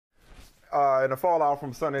And the fallout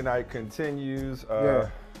from Sunday night continues.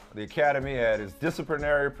 The Academy had its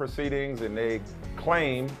disciplinary proceedings, and they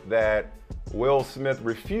claim that Will Smith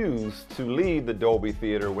refused to leave the Dolby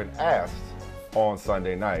Theater when asked on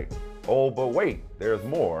Sunday night. Oh, but wait, there's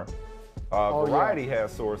more. Variety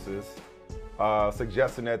has sources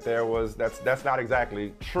suggesting that that's not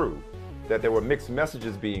exactly true, that there were mixed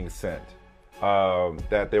messages being sent.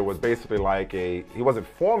 That there was basically like he wasn't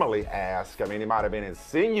formally asked. I mean, he might have been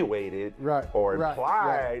insinuated or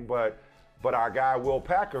implied, but our guy Will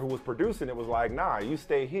Packer, who was producing it, was like, nah, you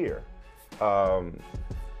stay here,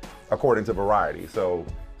 according to Variety. So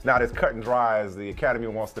it's not as cut and dry as the Academy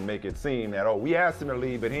wants to make it seem that, oh, we asked him to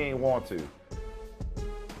leave, but he ain't want to.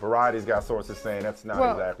 Variety's got sources saying that's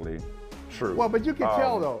not exactly true. Well, but you can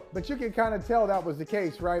tell, though. But you can kind of tell that was the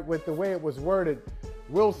case, right, with the way it was worded.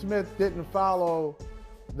 Will Smith didn't follow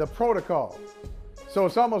the protocol. So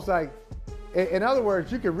it's almost like, in other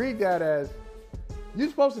words, you can read that as, you're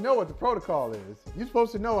supposed to know what the protocol is. You're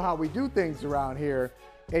supposed to know how we do things around here,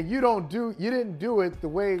 and you didn't do it the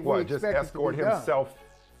way we expect it to be done.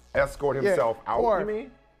 Escort himself out, you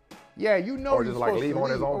mean? Yeah, you know, or just like leave on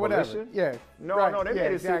his own volition? Yeah. No, they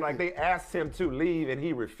made it seem like they asked him to leave and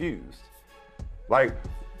he refused. Like,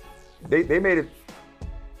 they made it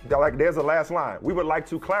like there's a last line. We would like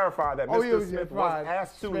to clarify that Mr. Smith was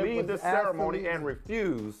asked to leave the ceremony and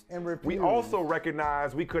refused. We also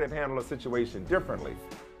recognize we could have handled the situation differently.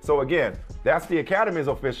 So again, that's the Academy's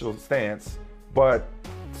official stance, but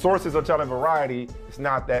sources are telling Variety it's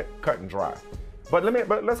not that cut and dry. But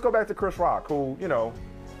let's go back to Chris Rock, who, you know,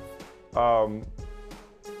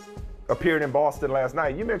 appeared in Boston last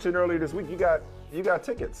night. You mentioned earlier this week you got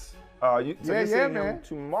tickets. You see him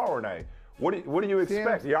tomorrow night. What do you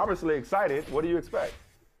expect? You're obviously excited. What do you expect?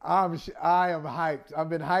 I am hyped. I've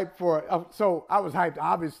been hyped so I was hyped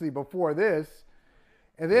obviously before this.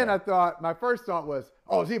 And then my first thought was,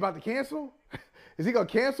 oh, is he about to cancel? Is he going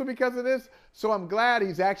to cancel because of this? So I'm glad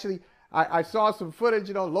he's actually, I saw some footage,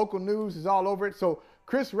 you know, local news is all over it. So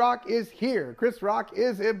Chris Rock is here. Chris Rock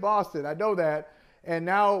is in Boston. I know that. And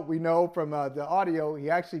now we know from the audio, he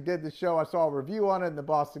actually did the show. I saw a review on it in the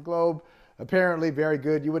Boston Globe. Apparently very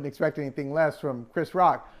good. You wouldn't expect anything less from Chris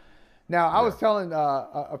Rock. Now, I was telling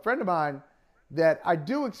a friend of mine that I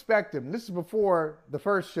do expect him. This is before the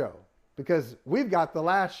first show because we've got the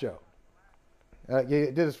last show. He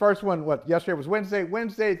did his first one, yesterday was Wednesday.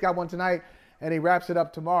 Wednesday, he's got one tonight, and he wraps it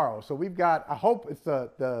up tomorrow. So we've got, I hope it's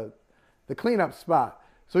the cleanup spot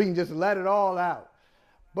so he can just let it all out.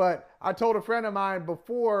 But I told a friend of mine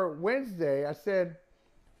before Wednesday, I said,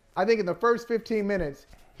 I think in the first 15 minutes,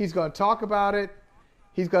 he's going to talk about it.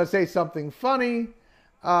 He's going to say something funny.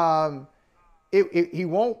 He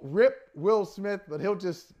won't rip Will Smith, but he'll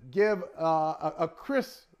just give a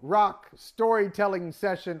Chris Rock storytelling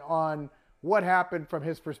session on what happened from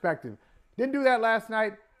his perspective. Didn't do that last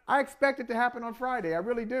night. I expect it to happen on Friday. I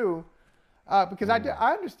really do. Because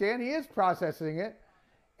I understand he is processing it.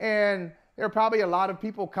 And there are probably a lot of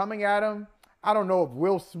people coming at him. I don't know if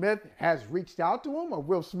Will Smith has reached out to him or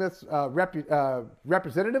Will Smith's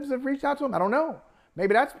representatives have reached out to him. I don't know.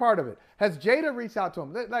 Maybe that's part of it. Has Jada reached out to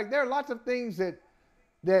him? Like, there are lots of things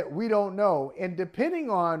that we don't know. And depending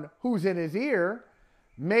on who's in his ear,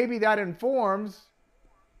 maybe that informs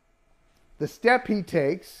the step he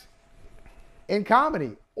takes in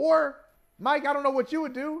comedy. Or, Mike, I don't know what you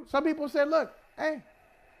would do. Some people said, look, hey,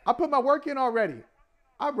 I put my work in already.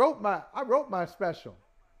 I wrote my special.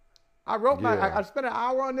 I spent an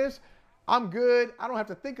hour on this. I'm good. I don't have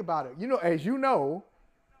to think about it. You know, as you know,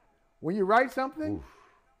 when you write something,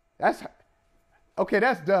 that's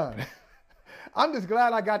done. I'm just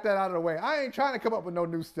glad I got that out of the way. I ain't trying to come up with no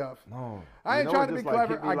new stuff. No. I ain't trying to be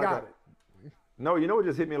clever. I got it. No, you know what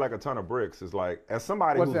just hit me like a ton of bricks is like, as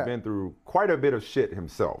somebody who's been through quite a bit of shit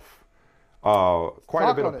himself, quite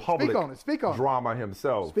a bit of public drama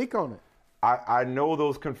himself. Speak on it. I know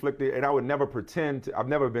those conflicted, and I would never pretend I've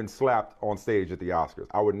never been slapped on stage at the Oscars.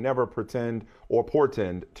 I would never pretend or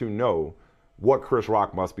portend to know what Chris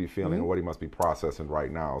Rock must be feeling and what he must be processing right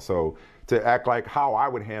now. So to act like how I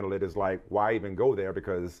would handle it is like, why even go there?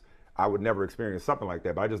 Because I would never experience something like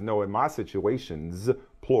that. But I just know in my situations,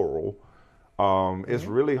 plural, it's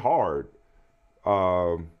really hard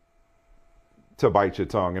to bite your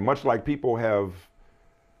tongue. And much like people have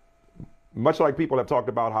talked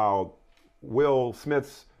about how Will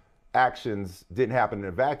Smith's actions didn't happen in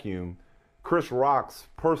a vacuum, Chris Rock's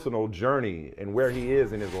personal journey and where he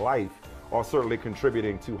is in his life are certainly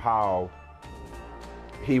contributing to how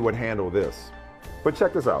he would handle this. But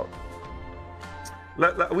check this out.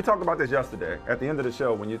 We talked about this yesterday at the end of the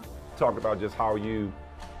show when you talked about just how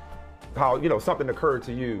something occurred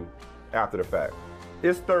to you after the fact.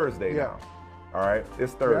 It's Thursday now. All right,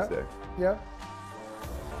 it's Thursday. Yeah.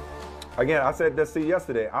 Again, I said this to you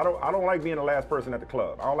yesterday. I don't like being the last person at the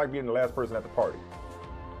club. I don't like being the last person at the party.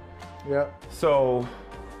 Yeah. So,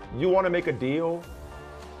 you want to make a deal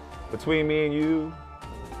between me and you?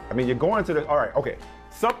 I mean, you're going to the. All right, okay.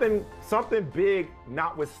 Something big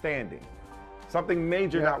notwithstanding. Something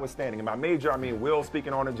major notwithstanding. And by major, I mean Will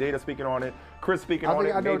speaking on it, Jada speaking on it, Chris speaking on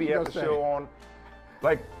it, maybe at the show on.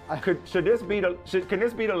 Like, can this be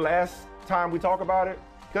the last time we talk about it?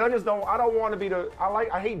 Because I don't want to be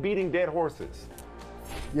I hate beating dead horses.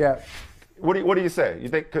 Yeah. What do you say? You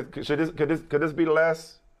think could this be the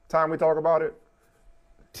last time we talk about it?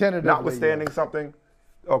 Tentatively. Notwithstanding something.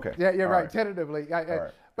 Okay. Yeah, you're right. Right. Tentatively.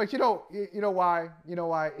 Right. But you know why? You know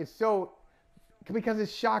why? It's so because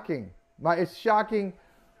it's shocking. It's shocking.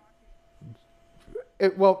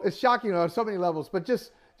 It's shocking on so many levels. But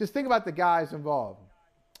just think about the guys involved.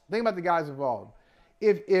 Think about the guys involved.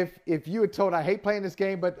 If you had told, I hate playing this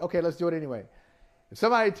game, but okay, let's do it anyway. If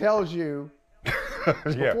somebody tells you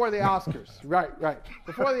before the Oscars, right,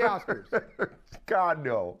 before the Oscars, God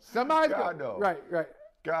no. God no. Right.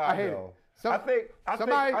 God I hate no. it.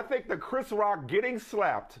 I think the Chris Rock getting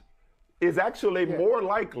slapped is actually more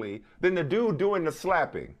likely than the dude doing the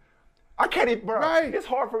slapping. I can't even, bro. Right. It's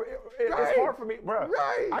hard for me, bro.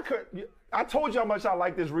 Right. I told you how much I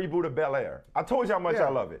like this reboot of Bel Air. I told you how much I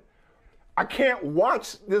love it. I can't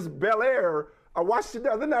watch this Bel Air. I watched it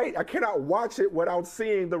the other night. I cannot watch it without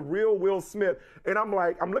seeing the real Will Smith. And I'm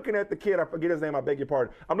looking at the kid. I forget his name. I beg your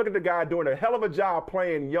pardon. I'm looking at the guy doing a hell of a job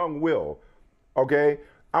playing young Will. Okay.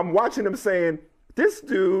 I'm watching him saying, this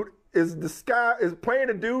dude is playing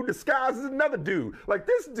a dude disguised as another dude. Like,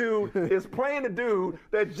 this dude is playing a dude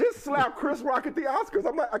that just slapped Chris Rock at the Oscars.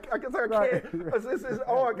 I'm like, I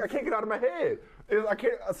can't get out of my head.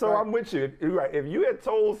 I'm with you. You're right. If you had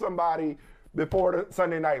told somebody before the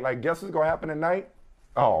Sunday night, like, guess what's gonna happen tonight?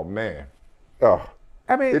 Oh man. Oh.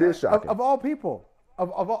 I mean, it is shocking. Of all people.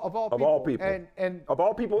 Of all people. And of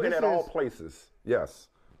all people and at all places. Yes.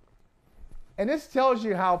 And this tells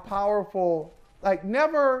you how powerful, like,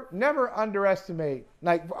 never underestimate,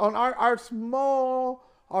 like, on our small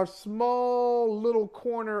little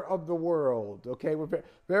corner of the world, okay? We're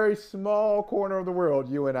very small corner of the world,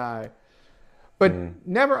 you and I. But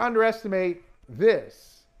never underestimate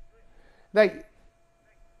this. Like,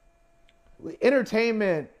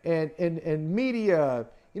 entertainment and media,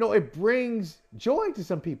 it brings joy to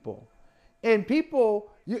some people. And people,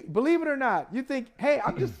 believe it or not, you think, hey,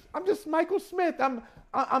 I'm just Michael Smith.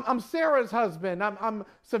 I'm Sarah's husband. I'm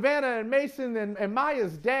Savannah and Mason and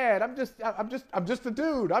Maya's dad. I'm just a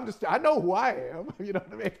dude. I know who I am. You know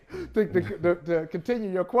what I mean? To continue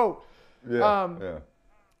your quote. Yeah.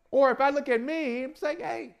 Or if I look at me, I'm saying,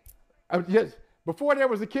 hey, yes, before there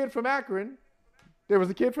was a kid from Akron,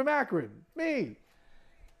 me.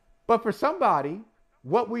 But for somebody,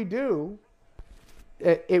 what we do,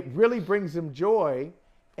 it really brings them joy,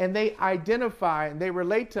 and they identify and they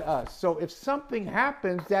relate to us. So if something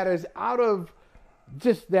happens that is out of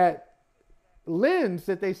just that lens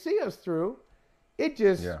that they see us through, it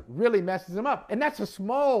just really messes them up. And that's a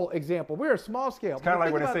small example. We're a small scale. It's kind of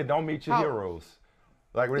like when they say, don't meet your heroes.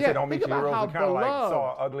 Like when they say, don't meet your heroes, we kind of like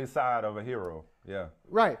saw an ugly side of a hero. Yeah.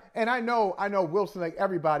 Right. And I know Wilson, like,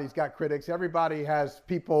 everybody's got critics. Everybody has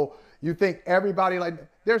people. You think everybody, like,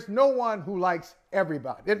 there's no one who likes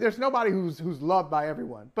everybody. There's nobody who's loved by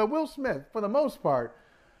everyone. But Will Smith, for the most part,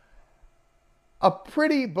 a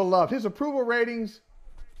pretty beloved. His approval ratings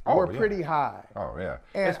were pretty high. Oh, yeah.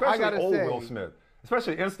 And especially old Will Smith.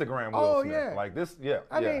 Especially Instagram Will Smith. Yeah. Like this,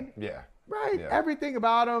 I mean, right. Yeah. Everything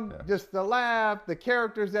about him, just the laugh, the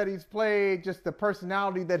characters that he's played, just the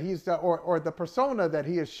personality that he's, or the persona that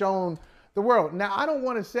he has shown the world. Now, I don't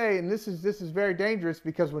want to say, and this is very dangerous,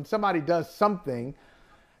 because when somebody does something,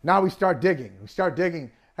 now we start digging.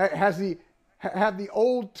 Have the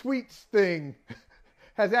old tweets thing,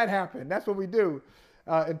 has that happened? That's what we do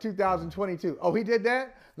in 2022. Oh, he did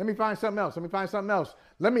that? Let me find something else.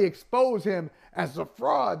 Let me expose him as a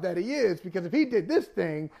fraud that he is, because if he did this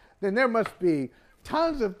thing, then there must be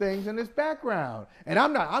tons of things in his background. And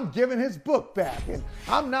I'm giving his book back, and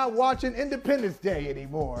I'm not watching Independence Day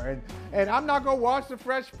anymore, and I'm not going to watch The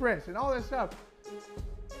Fresh Prince and all that stuff.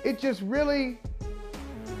 It just really,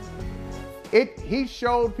 he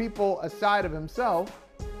showed people a side of himself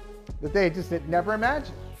that they just had never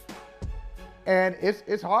imagined. And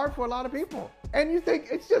it's hard for a lot of people. And you think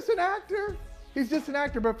it's just an actor. He's just an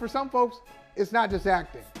actor. But for some folks, it's not just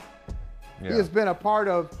acting. Yeah. He has been a part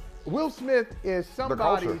of, Will Smith is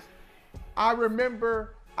somebody's, I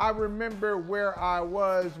remember I remember where I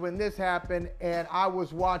was when this happened, and I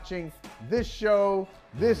was watching this show,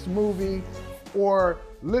 this movie, or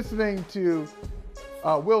listening to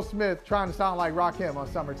Will Smith trying to sound like Rakim on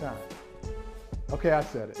Summertime. Okay, I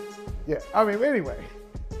said it. Yeah, I mean, anyway,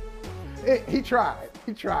 he tried.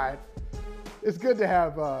 He tried. It's good to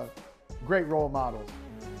have great role models.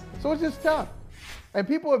 So it's just tough. And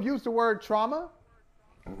people have used the word trauma.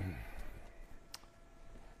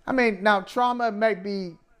 I mean, now trauma might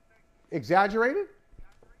be exaggerated.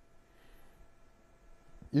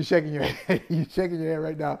 You shaking your head. You shaking your head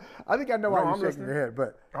right now. I think I know why you're shaking your head,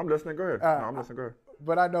 but I'm listening. Go ahead. No, I'm listening. Go ahead.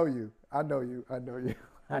 But I know you. I know you. I know you.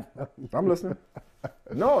 I know you. I'm listening.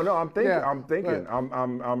 No, I'm thinking. Yeah, I'm thinking. but,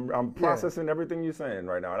 I'm processing everything you're saying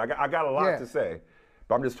right now. And I got a lot to say,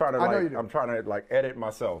 but I'm just trying to I'm trying to like edit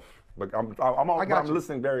myself. But I'm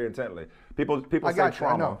listening very intently. People say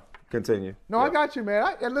trauma. Continue. No, yeah. I got you,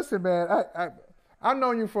 man. Listen, man. I've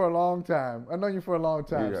known you for a long time. I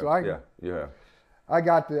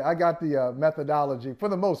got the methodology for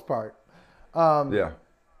the most part.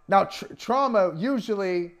 Now, trauma,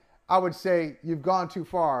 usually I would say you've gone too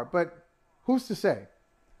far, but who's to say?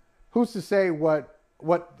 Who's to say what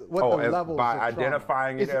the levels by of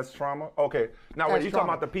identifying trauma? it as trauma? Okay. Now, when you talking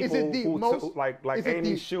about the people who like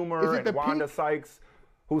Amy Schumer and Wanda Sykes,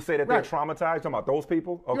 who say that they're traumatized, talking about those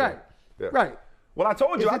people? Okay. Right. Yeah. Right. Well, I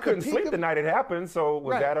told you I couldn't sleep the night it happened, so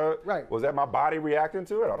was that my body reacting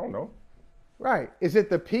to it? I don't know. Right. Is it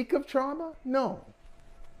the peak of trauma? No.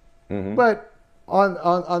 Mm-hmm. But on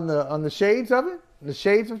the shades of it,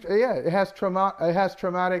 it has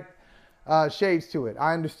traumatic shades to it.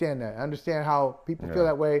 I understand that. I understand how people feel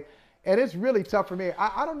that way, and it's really tough for me.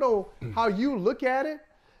 I don't know how you look at it.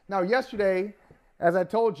 Now, yesterday, as I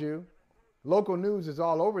told you, local news is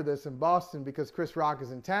all over this in Boston because Chris Rock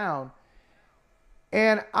is in town.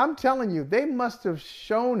 And I'm telling you, they must have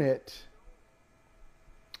shown it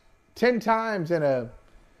 10 times in a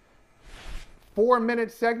 4-minute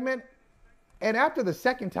segment. And after the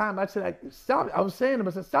second time, I said, stop. I was saying to him,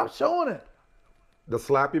 I said, stop showing it. The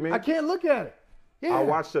slap, you mean? I can't look at it. Yeah. I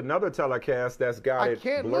watched another telecast that's got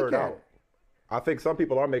it blurred out. I think some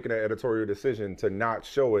people are making an editorial decision to not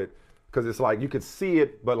show it because it's like you could see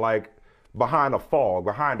it, but like behind a fog,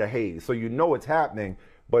 behind a haze. So you know it's happening,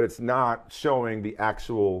 but it's not showing the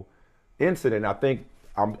actual incident. I think,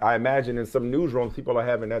 I imagine in some newsrooms, people are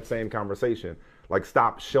having that same conversation. Like,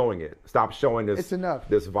 stop showing it. Stop showing this. It's enough.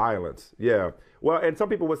 This violence. Yeah. Well, and some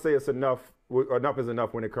people would say it's enough. Enough is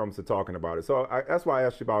enough when it comes to talking about it. So that's why I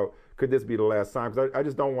asked you about, could this be the last time? Because I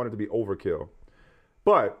just don't want it to be overkill.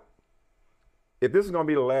 But if this is going to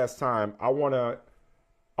be the last time, I want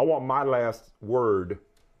my last word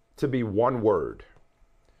to be one word.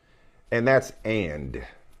 And that's and.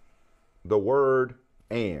 The word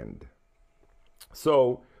and.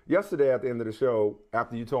 So yesterday at the end of the show,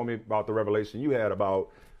 after you told me about the revelation you had about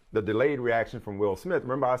the delayed reaction from Will Smith,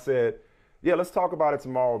 remember I said, yeah, let's talk about it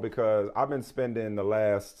tomorrow because I've been spending the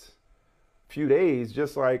last few days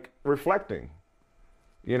just like reflecting.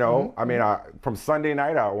 You know, I mean, from Sunday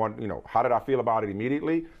night, how did I feel about it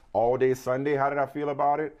immediately? All day Sunday, how did I feel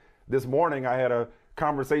about it? This morning, I had a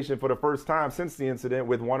conversation for the first time since the incident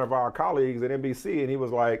with one of our colleagues at NBC, and he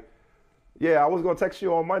was like, yeah, I was going to text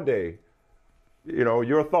you on Monday, you know,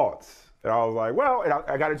 your thoughts. And I was like, well, and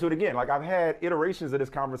I got into it again. Like, I've had iterations of this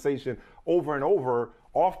conversation over and over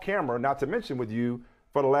off camera, not to mention with you,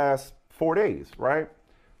 for the last 4 days, right?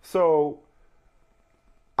 So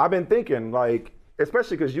I've been thinking, like,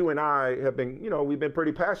 especially because you and I have been, you know, we've been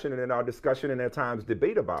pretty passionate in our discussion and at times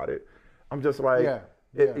debate about it. I'm just like,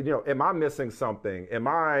 you know, am I missing something? Am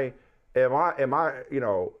I, you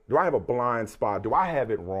know, do I have a blind spot? Do I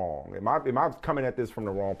have it wrong? Am I coming at this from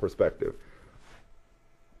the wrong perspective?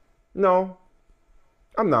 No,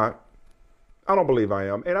 I'm not. I don't believe I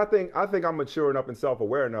am. And I think I'm mature enough and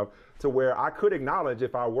self-aware enough to where I could acknowledge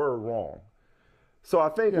if I were wrong. So I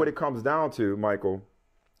think what it comes down to, Michael,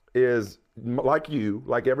 is like you,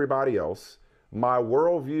 like everybody else, my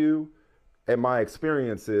worldview and my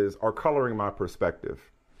experiences are coloring my perspective.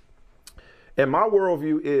 And my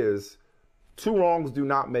worldview is 2 wrongs do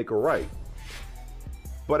not make a right.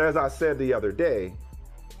 But as I said the other day,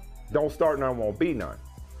 don't start none, won't be none.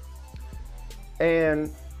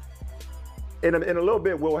 And in a little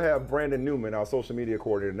bit, we'll have Brandon Newman, our social media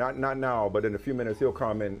coordinator, not now, but in a few minutes, he'll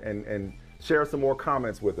come and share some more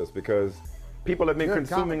comments with us because people have been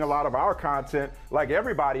consuming a lot of our content like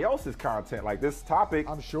everybody else's content. Like this topic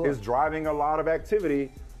is driving a lot of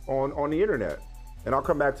activity on the internet. And I'll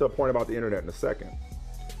come back to a point about the internet in a second.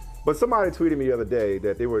 But somebody tweeted me the other day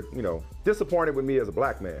that they were, you know, disappointed with me as a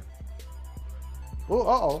black man.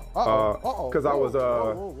 Because I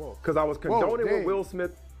was condoning what Will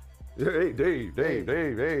Smith. Hey, Dave.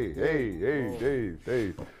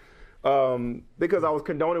 Because I was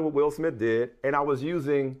condoning what Will Smith did, and I was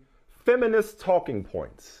using feminist talking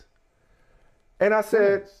points. And I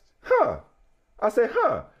said,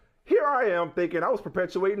 here I am thinking I was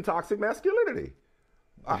perpetuating toxic masculinity.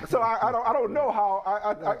 So I don't know how,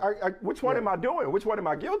 which one am I doing? Which one am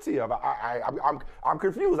I guilty of? I'm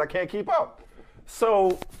confused. I can't keep up.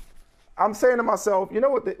 So I'm saying to myself, you know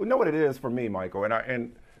what it is for me, Michael,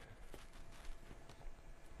 and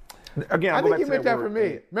again, I think you meant that for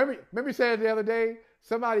me. Remember you said the other day,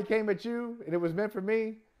 somebody came at you and it was meant for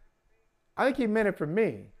me? I think he meant it for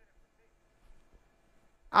me.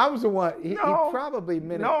 I was the one. He probably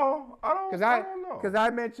meant it. No, I don't know. Because I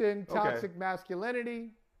mentioned toxic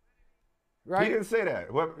masculinity, right? He didn't say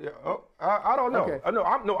that. Well, I don't know. Okay.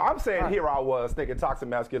 I'm saying here I was thinking toxic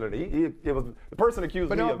masculinity. It was the person accused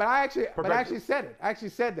me of. But I actually said it. I actually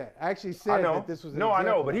said that. I actually said that this was. I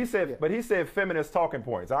know. But he said feminist talking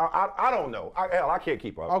points. I don't know. I can't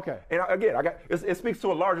keep up. Okay. And again, it speaks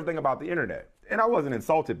to a larger thing about the internet. And I wasn't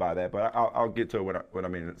insulted by that, but I'll get to what I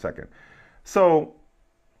mean in a second. So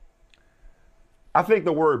I think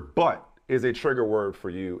the word "but" is a trigger word for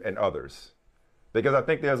you and others, because I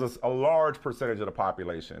think there's a large percentage of the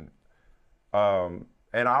population and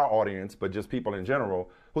our audience, but just people in general,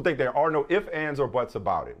 who think there are no ifs, ands, or buts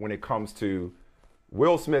about it when it comes to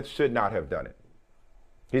Will Smith should not have done it.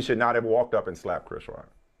 He should not have walked up and slapped Chris Rock.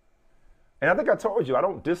 And I think I told you I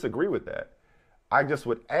don't disagree with that. I just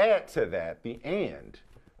would add to that the and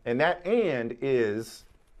that and is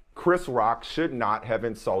Chris Rock should not have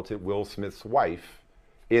insulted Will Smith's wife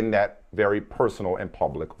in that very personal and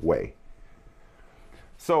public way.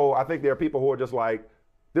 So I think there are people who are just like,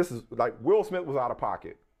 this is like Will Smith was out of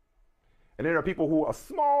pocket. And then there are people who, a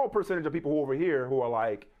small percentage of people who over here who are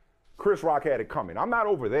like, Chris Rock had it coming. I'm not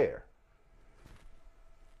over there.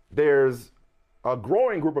 There's a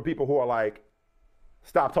growing group of people who are like,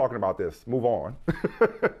 stop talking about this, move on.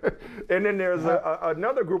 And then there's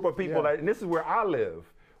another group of people that, and this is where I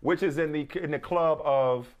live, which is in the club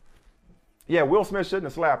of, Will Smith shouldn't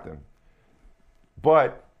have slapped him.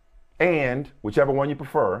 But, and whichever one you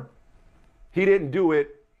prefer, he didn't do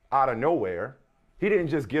it out of nowhere. He didn't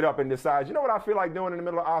just get up and decide, you know what I feel like doing in the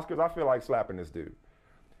middle of Oscars? I feel like slapping this dude.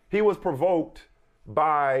 He was provoked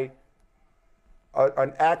by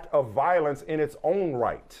an act of violence in its own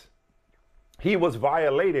right. He was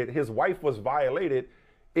violated, his wife was violated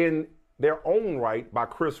in their own right by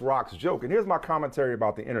Chris Rock's joke. And here's my commentary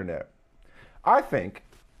about the internet. I think,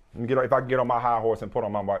 if I can get on my high horse and put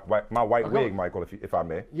on my white wig, Michael, if I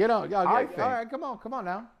may. All right, come on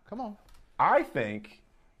now. I think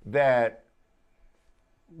that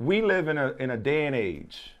we live in a day and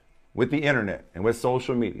age with the internet and with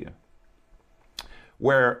social media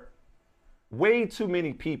where way too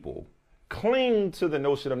many people cling to the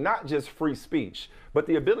notion of not just free speech, but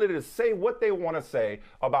the ability to say what they want to say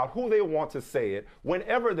about who they want to say it,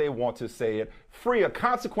 whenever they want to say it, free of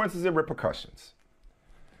consequences and repercussions.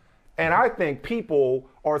 And I think people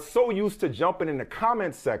are so used to jumping in the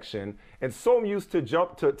comment section and so used to to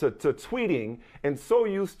tweeting and so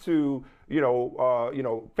used to,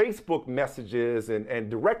 Facebook messages and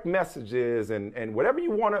direct messages and whatever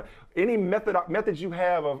you want to, any methods you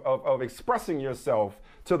have of expressing yourself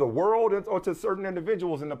to the world or to certain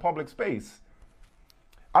individuals in the public space.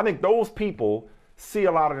 I think those people see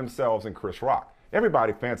a lot of themselves in Chris Rock.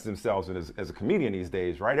 Everybody fancies themselves as a comedian these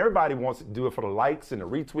days, right? Everybody wants to do it for the likes and the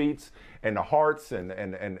retweets and the hearts and the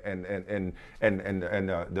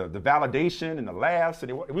validation and the laughs.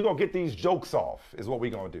 And we're gonna get these jokes off, is what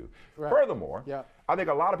we're gonna do. Right. Furthermore, I think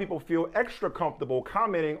a lot of people feel extra comfortable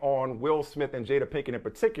commenting on Will Smith and Jada Pinkett in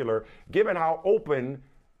particular, given how open,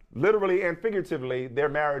 literally and figuratively, their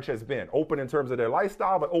marriage has been. Open in terms of their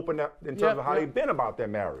lifestyle, but open in terms of how they've been about their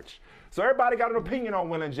marriage. So everybody got an opinion on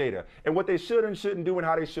Will and Jada and what they should and shouldn't do and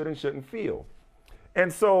how they should and shouldn't feel.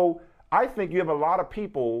 And so I think you have a lot of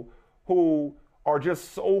people who are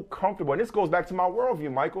just so comfortable. And this goes back to my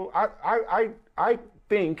worldview, Michael. I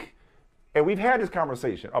think, and we've had this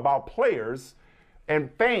conversation about players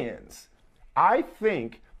and fans. I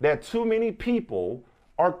think that too many people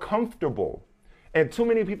are comfortable and too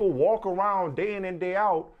many people walk around day in and day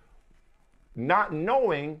out not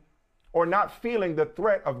knowing or not feeling the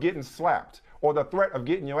threat of getting slapped or the threat of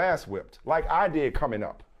getting your ass whipped like I did coming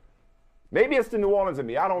up. Maybe it's the New Orleans in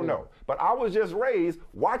me, I don't know. But I was just raised,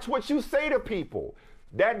 watch what you say to people.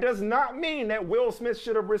 That does not mean that Will Smith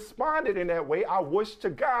should have responded in that way. I wish to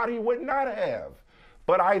God he would not have.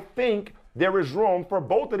 But I think there is room for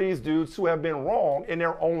both of these dudes who have been wrong in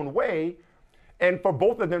their own way. and for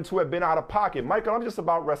both of them to have been out of pocket. Michael, I'm just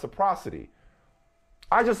about reciprocity.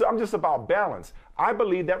 I'm just about balance. I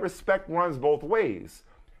believe that respect runs both ways.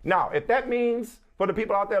 Now, if that means, for the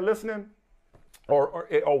people out there listening or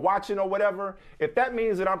watching or whatever, if that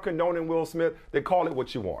means that I'm condoning Will Smith, then call it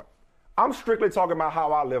what you want. I'm strictly talking about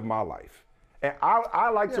how I live my life. And I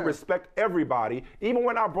like to respect everybody. Even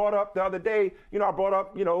when I brought up the other day, I brought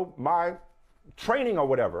up, my training or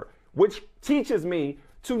whatever, which teaches me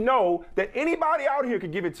to know that anybody out here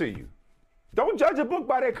could give it to you. Don't judge a book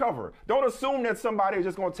by their cover. Don't assume that somebody is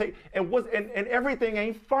just going to take, and everything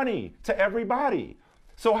ain't funny to everybody.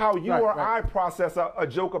 So how you or I process a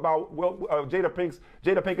joke about Jada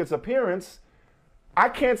Pinkett's appearance, I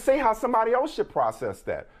can't say how somebody else should process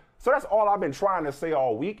that. So that's all I've been trying to say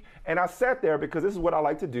all week. And I sat there because this is what I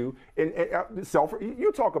like to do.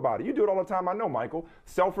 You talk about it. You do it all the time. I know, Michael.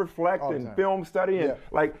 Self-reflect and film study and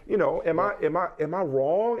am I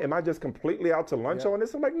wrong? Am I just completely out to lunch on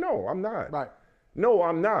this? I'm like, no, I'm not. Right. No,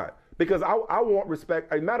 I'm not. Because I want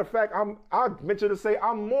respect. As a matter of fact, I venture to say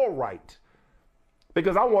I'm more right.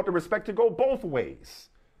 Because I want the respect to go both ways.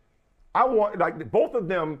 I want, both of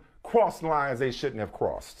them crossed lines they shouldn't have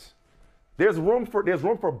crossed. There's room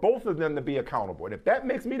for both of them to be accountable. And if that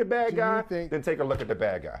makes me the bad guy, then take a look at the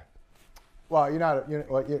bad guy. Well,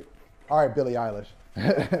 all right, Billie Eilish.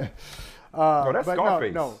 No, that's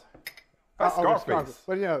Scarface. No. That's Scarface.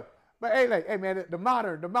 But hey, man, the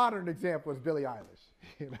modern example is Billie Eilish.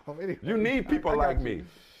 Anyway, you need people like me.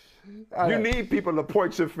 You need people to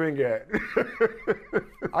point your finger at.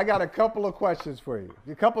 I got a couple of questions for you.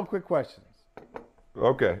 A couple of quick questions.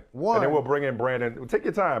 Okay. One. And then we'll bring in Brandon. Take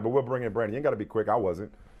your time, but we'll bring in Brandon. You ain't got to be quick. I wasn't.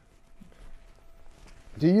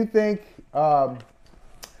 Do you think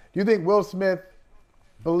Will Smith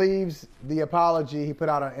believes the apology he put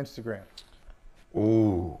out on Instagram?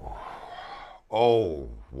 Ooh. Oh,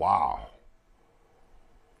 wow.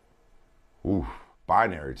 Ooh.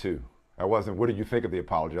 Binary, too. I wasn't, what do you think of the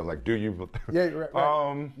apology? I was like, do you? Yeah,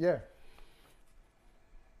 right. Yeah.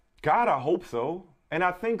 God, I hope so. And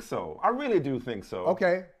I think so. I really do think so.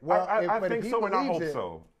 Okay. Well, I think so, and I hope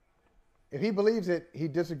so. If he believes it, he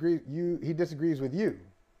disagrees with you.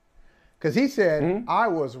 Because he said, I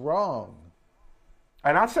was wrong.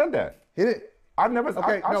 And I said that. He did. I've never,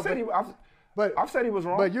 okay, I've said he was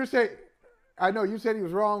wrong. But I know you said he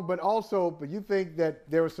was wrong, but you think that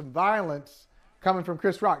there was some violence coming from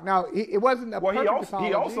Chris Rock. Now, it wasn't a perfect apology.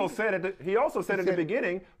 He also said at the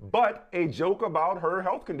beginning, but a joke about her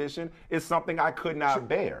health condition is something I could not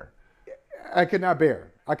bear. I could not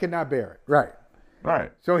bear it. Right.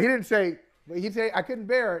 Right. So he didn't say, he'd say I couldn't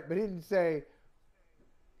bear it, but he didn't say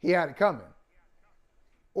he had it coming.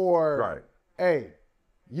 Or, right. Hey,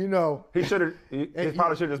 he probably should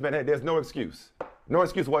have just been, hey, there's no excuse. No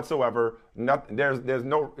excuse whatsoever. Nothing. There's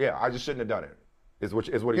no, I just shouldn't have done it. Is what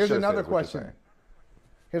he should have said. Here's another question.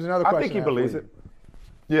 I think he believes it.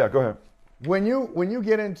 Yeah, go ahead. When you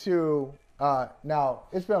get into now,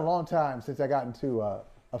 it's been a long time since I got into a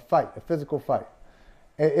fight, a physical fight.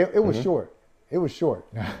 It was short. It was short.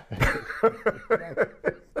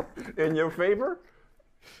 In your favor?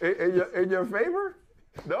 In your favor?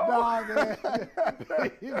 No. No, man.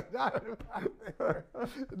 He's not in my favor.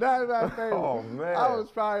 Not in my favor. Oh man. I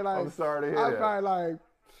was probably like. I'm sorry to hear that.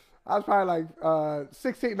 I was probably like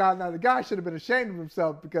 16. Now the guy should have been ashamed of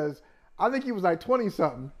himself because I think he was like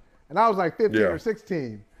 20-something, and I was like 15 or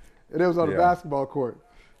 16, and it was on the basketball court.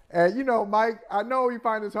 And Mike, I know you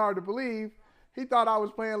find this hard to believe. He thought I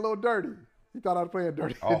was playing a little dirty. He thought I was playing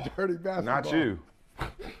dirty basketball. Not you.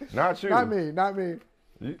 Not you. Not me.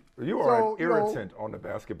 You are an irritant on the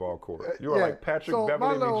basketball court. You are like Patrick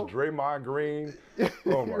Beverly meets Draymond Green.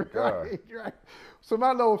 Oh my God. Right. So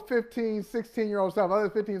my little 15, 16-year-old self, I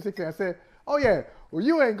was 15, 16, I said, oh yeah, well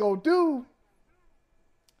you ain't gonna do.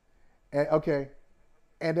 And okay.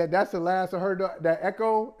 And that's the last I heard that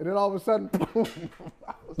echo, and then all of a sudden, boom.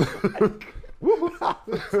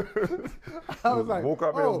 I was like, woke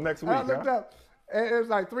up. It was next week. I looked up, and it was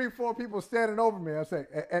like 3, 4 people standing over me. I said,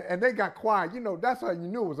 and they got quiet. That's how you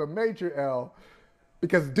knew it was a major L,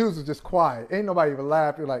 because dudes was just quiet. Ain't nobody even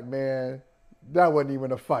laughed. You're like, man, that wasn't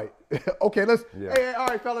even a fight. Okay, hey, all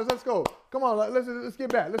right, fellas, let's go. Come on, let's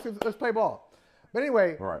get back. Let's play ball. But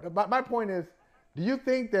anyway, my point is, do you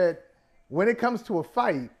think that when it comes to a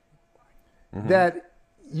fight, that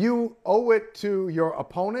you owe it to your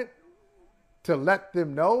opponent to let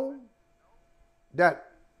them know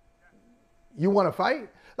that you want to fight?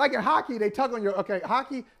 Like in hockey, they tug on your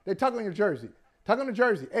jersey. Tug on the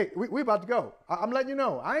jersey. Hey, we about to go. I'm letting you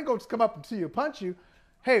know. I ain't going to come up to you, punch you.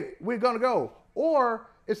 Hey, we're going to go. Or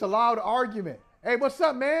it's a loud argument. Hey, what's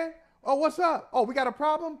up, man? Oh, what's up? Oh, we got a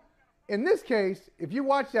problem? in this case, if you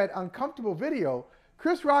watch that uncomfortable video,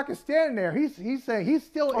 Chris Rock is standing there. He's saying he's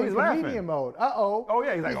still in comedian mode. Uh-oh. Oh,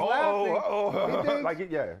 yeah. He's like, laughing.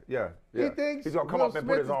 Like, yeah. He thinks he's going to come Will up and Smith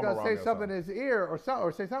put his arm around is going to say something in his ear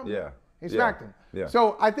or say something. Yeah. He smacked him. Yeah.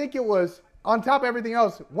 So I think it was, on top of everything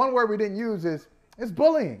else, one word we didn't use is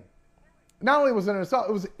bullying. Not only was it an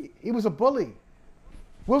assault, he was a bully.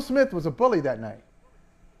 Will Smith was a bully that night.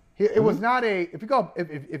 It was not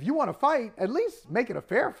if you want to fight, at least make it a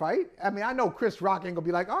fair fight. I mean, I know Chris Rock ain't gonna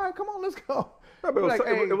be like, all right, come on, let's go. No, but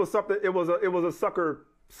it was something. It was a sucker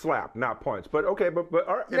slap, not punch. But okay, but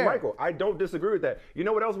and Michael, I don't disagree with that. You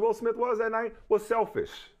know what else Will Smith was that night? Was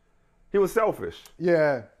selfish. He was selfish.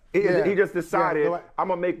 Yeah. He just decided, I'm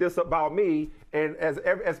gonna make this about me. And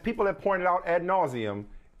as people have pointed out ad nauseum,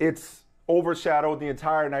 it's overshadowed the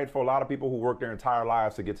entire night for a lot of people who work their entire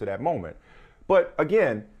lives to get to that moment. But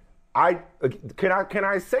again, can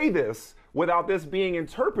I say this without this being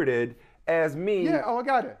interpreted as me? Yeah. Oh, I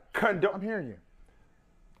got it. I'm hearing you.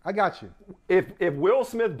 I got you. If Will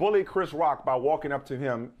Smith bullied Chris Rock by walking up to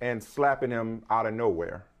him and slapping him out of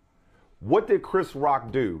nowhere, what did Chris Rock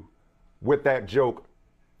do with that joke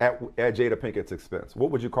at Jada Pinkett's expense? What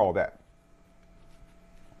would you call that?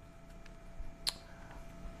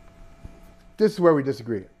 This is where we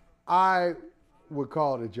disagree. I would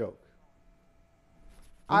call it a joke.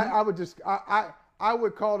 Mm-hmm. I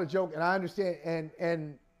would call it a joke, and I understand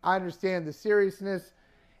and I understand the seriousness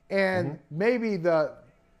and maybe the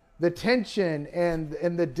tension and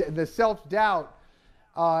the self-doubt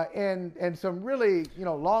and some really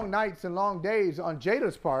long nights and long days on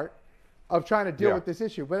Jada's part of trying to deal with this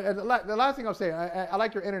issue. But the last thing I'll say, I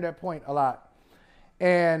like your internet point a lot.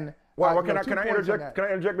 And can I interject? Can I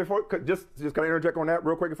interject before? Just can I interject on that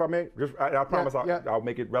real quick, if I may? I promise I'll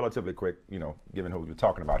make it relatively quick. Given who you're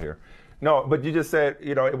talking about here. No, but you just said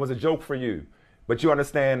it was a joke for you, but you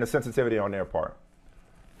understand the sensitivity on their part.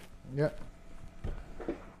 Yeah.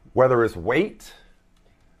 Whether it's weight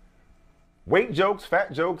jokes,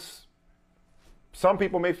 fat jokes. Some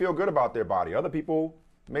people may feel good about their body. Other people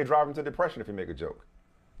may drive them to depression if you make a joke.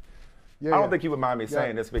 I don't think he would mind me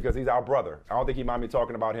saying this because he's our brother. I don't think he'd mind me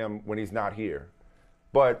talking about him when he's not here.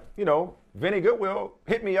 But, Vinny Goodwill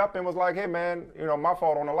hit me up and was like, hey, man, my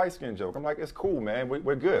fault on a light skin joke. I'm like, it's cool, man.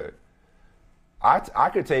 We're good. I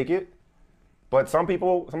could take it, but some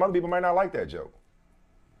other people might not like that joke.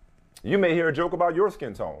 You may hear a joke about your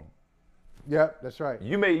skin tone. Yep, that's right.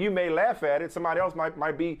 You may laugh at it. Somebody else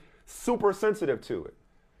might be super sensitive to it.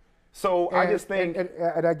 So I just think...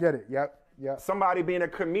 And I get it, yep. Yeah. Somebody being a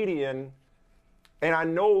comedian, and I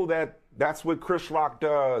know that's what Chris Rock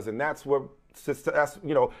does, and that's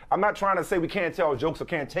I'm not trying to say we can't tell jokes or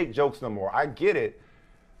can't take jokes no more. I get it,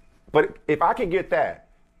 but if I can get that,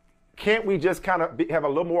 can't we just kind of have a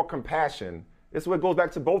little more compassion? This is what goes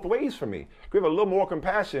back to both ways for me. We have a little more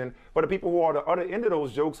compassion for the people who are the other end of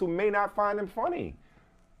those jokes who may not find them funny.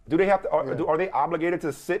 Do they have to? Are they obligated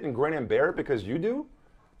to sit and grin and bear it because you do,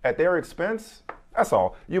 at their expense? That's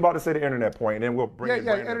all. You about to say the internet point, and then we'll bring in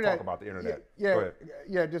Brandon and talk about the internet.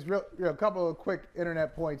 Just a couple of quick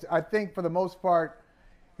internet points. I think for the most part,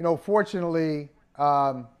 fortunately,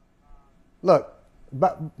 look,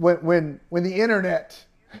 but when the internet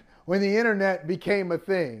became a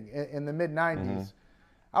thing in the mid '90s,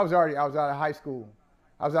 I was out of high school,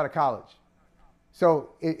 I was out of college, so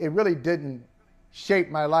it really didn't shape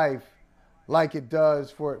my life like it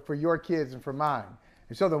does for your kids and for mine.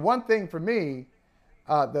 And so the one thing for me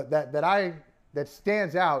that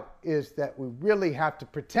stands out is that we really have to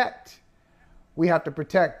protect. We have to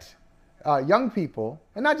protect young people,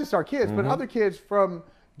 and not just our kids, but other kids from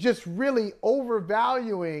just really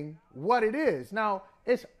overvaluing what it is. Now,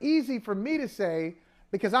 it's easy for me to say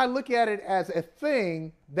because I look at it as a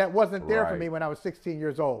thing that wasn't there for me when I was 16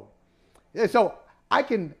 years old. So I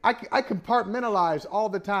compartmentalize all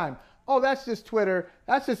the time. Oh, that's just Twitter.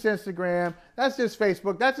 That's just Instagram. That's just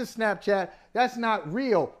Facebook. That's just Snapchat. That's not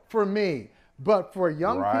real for me. But for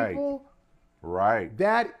young people,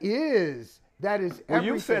 that is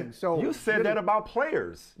everything. You said that about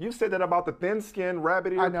players. You said that about the thin-skinned,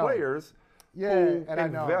 rabbit-eared players who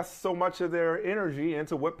invest so much of their energy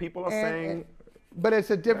into what people are saying. But it's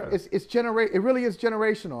a different. It really is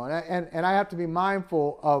generational, and I have to be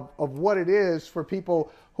mindful of what it is for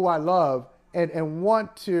people who I love. And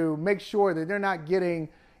want to make sure that they're not getting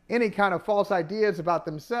any kind of false ideas about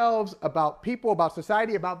themselves, about people, about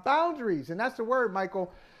society, about boundaries. And that's the word,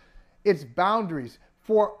 Michael. It's boundaries.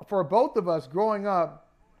 For both of us growing up,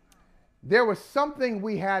 there was something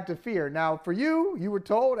we had to fear. Now, for you were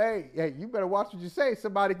told, hey, you better watch what you say.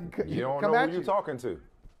 Somebody can come at you. You don't know who you're talking to.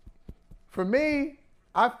 For me,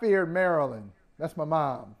 I feared Marilyn. That's my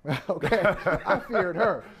mom. Okay, I feared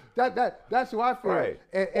her. That's who I feared. Right.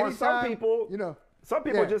 And or some people, some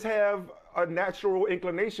people yeah. just have a natural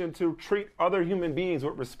inclination to treat other human beings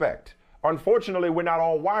with respect. Unfortunately, we're not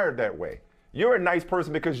all wired that way. You're a nice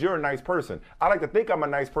person because you're a nice person. I like to think I'm a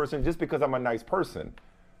nice person just because I'm a nice person.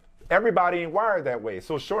 Everybody ain't wired that way.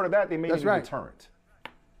 So short of that, they may need a deterrent.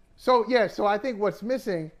 So yeah, so I think what's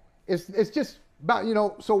missing is it's just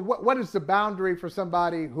about, so what is the boundary for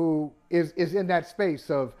somebody who is in that space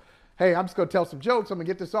of, hey, I'm just gonna tell some jokes, I'm gonna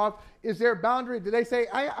get this off. Is there a boundary? Do they say,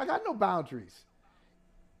 I got no boundaries?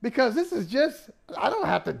 Because this is just, I don't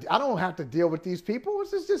have to deal with these people.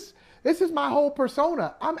 This is my whole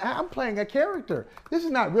persona. I'm playing a character. This is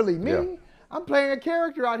not really me. Yeah. I'm playing a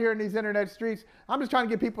character out here in these internet streets. I'm just trying to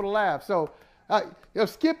get people to laugh. So,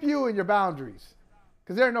 skip you and your boundaries,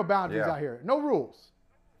 because there are no boundaries out here. No rules.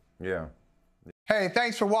 Yeah. Hey,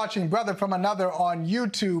 thanks for watching Brother from Another on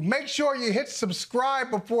YouTube. Make sure you hit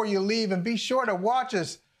subscribe before you leave, and be sure to watch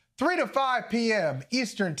us 3 to 5 p.m.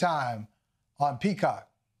 Eastern Time on Peacock.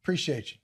 Appreciate you.